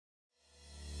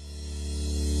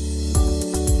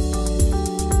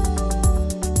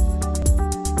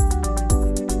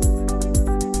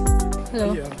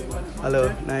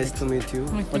Hello, nice to meet you.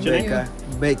 What's your name?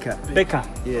 Baker. Baker.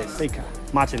 Yes. Baker.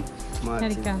 Martin.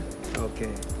 Martin. Okay.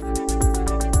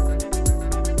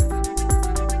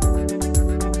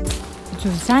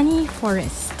 Jozani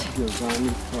Forest.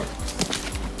 Jozani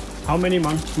Forest. How many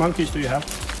monkeys do you have?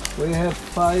 We have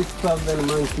 5,000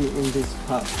 monkeys in this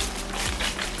park.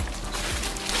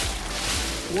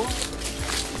 What?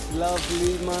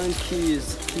 Lovely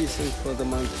monkeys. Kissing for the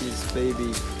monkeys,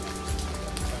 baby.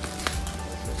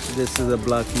 This is the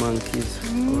black monkeys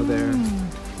over there.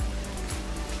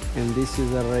 And this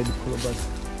is a red colobus.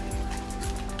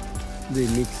 They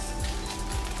mix.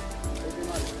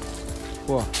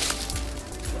 Wow.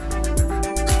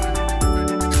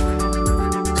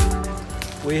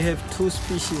 We have two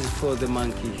species for the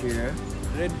monkey here.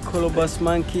 Red Colobus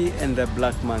monkey and the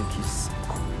black monkeys.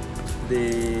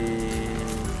 They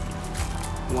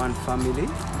one family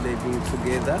living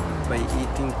together by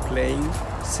eating, playing,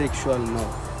 sexual no.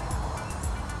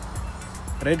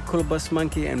 Red Colobus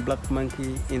monkey and black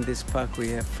monkey in this park we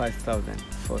have 5,000.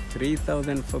 For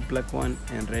 3,000 for black one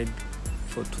and red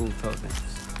for 2,000.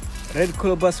 Red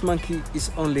Colobus monkey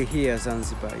is only here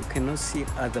Zanzibar. You cannot see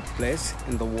other place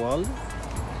in the world.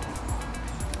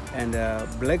 And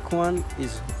black one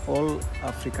is all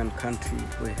African country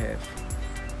we have.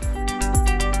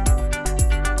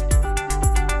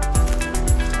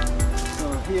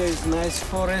 So here is nice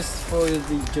forest for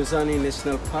the Jozani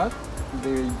National Park.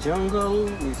 The jungle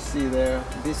we see there,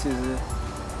 this is a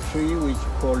tree which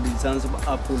called the Zanzibar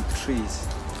apple trees.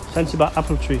 Zanzibar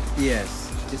apple tree. Yes,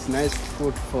 it's nice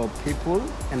food for people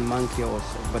and monkey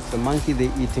also. But the monkey they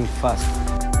eating fast.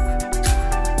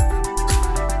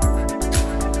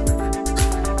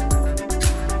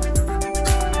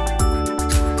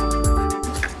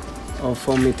 Or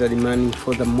 4 meter demanding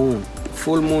for the moon.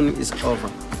 Full moon is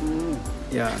over.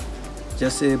 Yeah,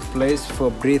 just a place for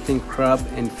breathing crab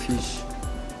and fish.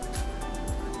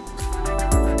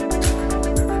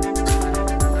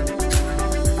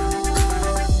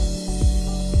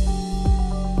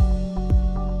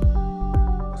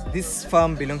 This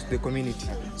farm belongs to the community.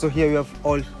 So here we have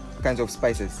all kinds of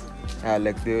spices,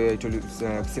 like the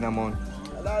cinnamon,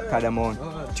 cardamom,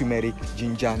 turmeric,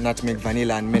 ginger, nutmeg,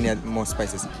 vanilla, and many more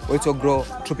spices. We also grow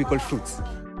tropical fruits.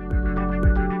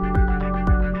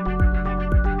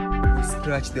 We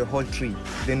scratch the whole tree,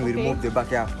 then we remove the bark.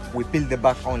 Yeah, we peel the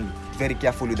bark only, very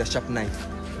carefully with a sharp knife.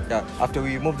 Yeah. After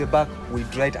we remove the bark, we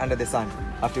dry it under the sun.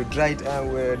 After we dry it,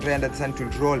 we dry under the sun to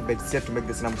roll, but still to make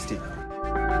the cinnamon stick.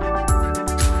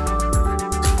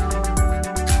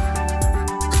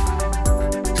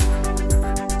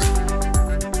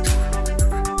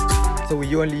 So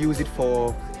we only use it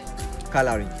for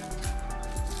coloring.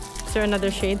 Is there another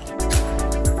shade?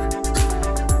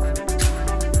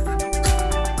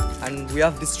 And we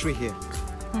have this tree here.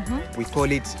 We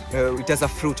call it, it has a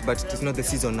fruit, but it's not the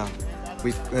season now.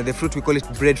 The fruit, we call it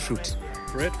breadfruit.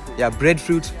 Breadfruit? Yeah,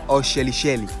 breadfruit or shelly.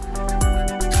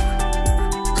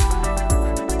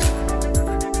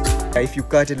 If you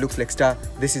cut it, looks like star.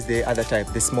 This is the other type,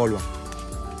 the small one.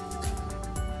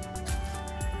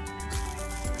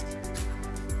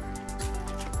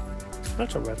 Not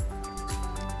so bad.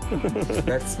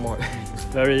 That's small.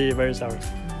 Very, very sour.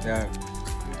 Yeah.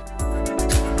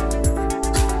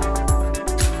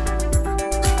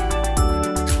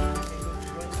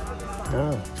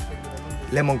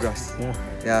 Lemongrass.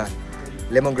 Yeah.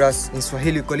 Lemongrass, in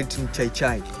Swahili we call it chai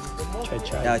chai. Chai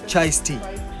chai. Yeah, chai's tea.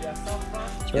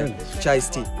 Yeah, chai's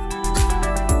tea.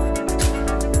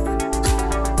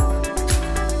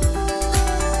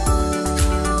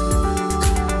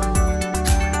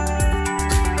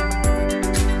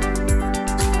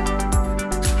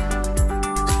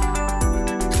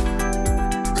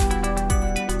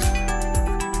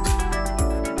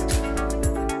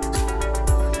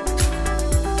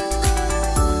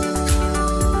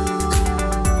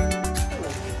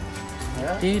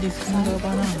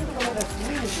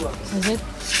 Is it?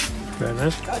 very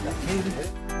nice.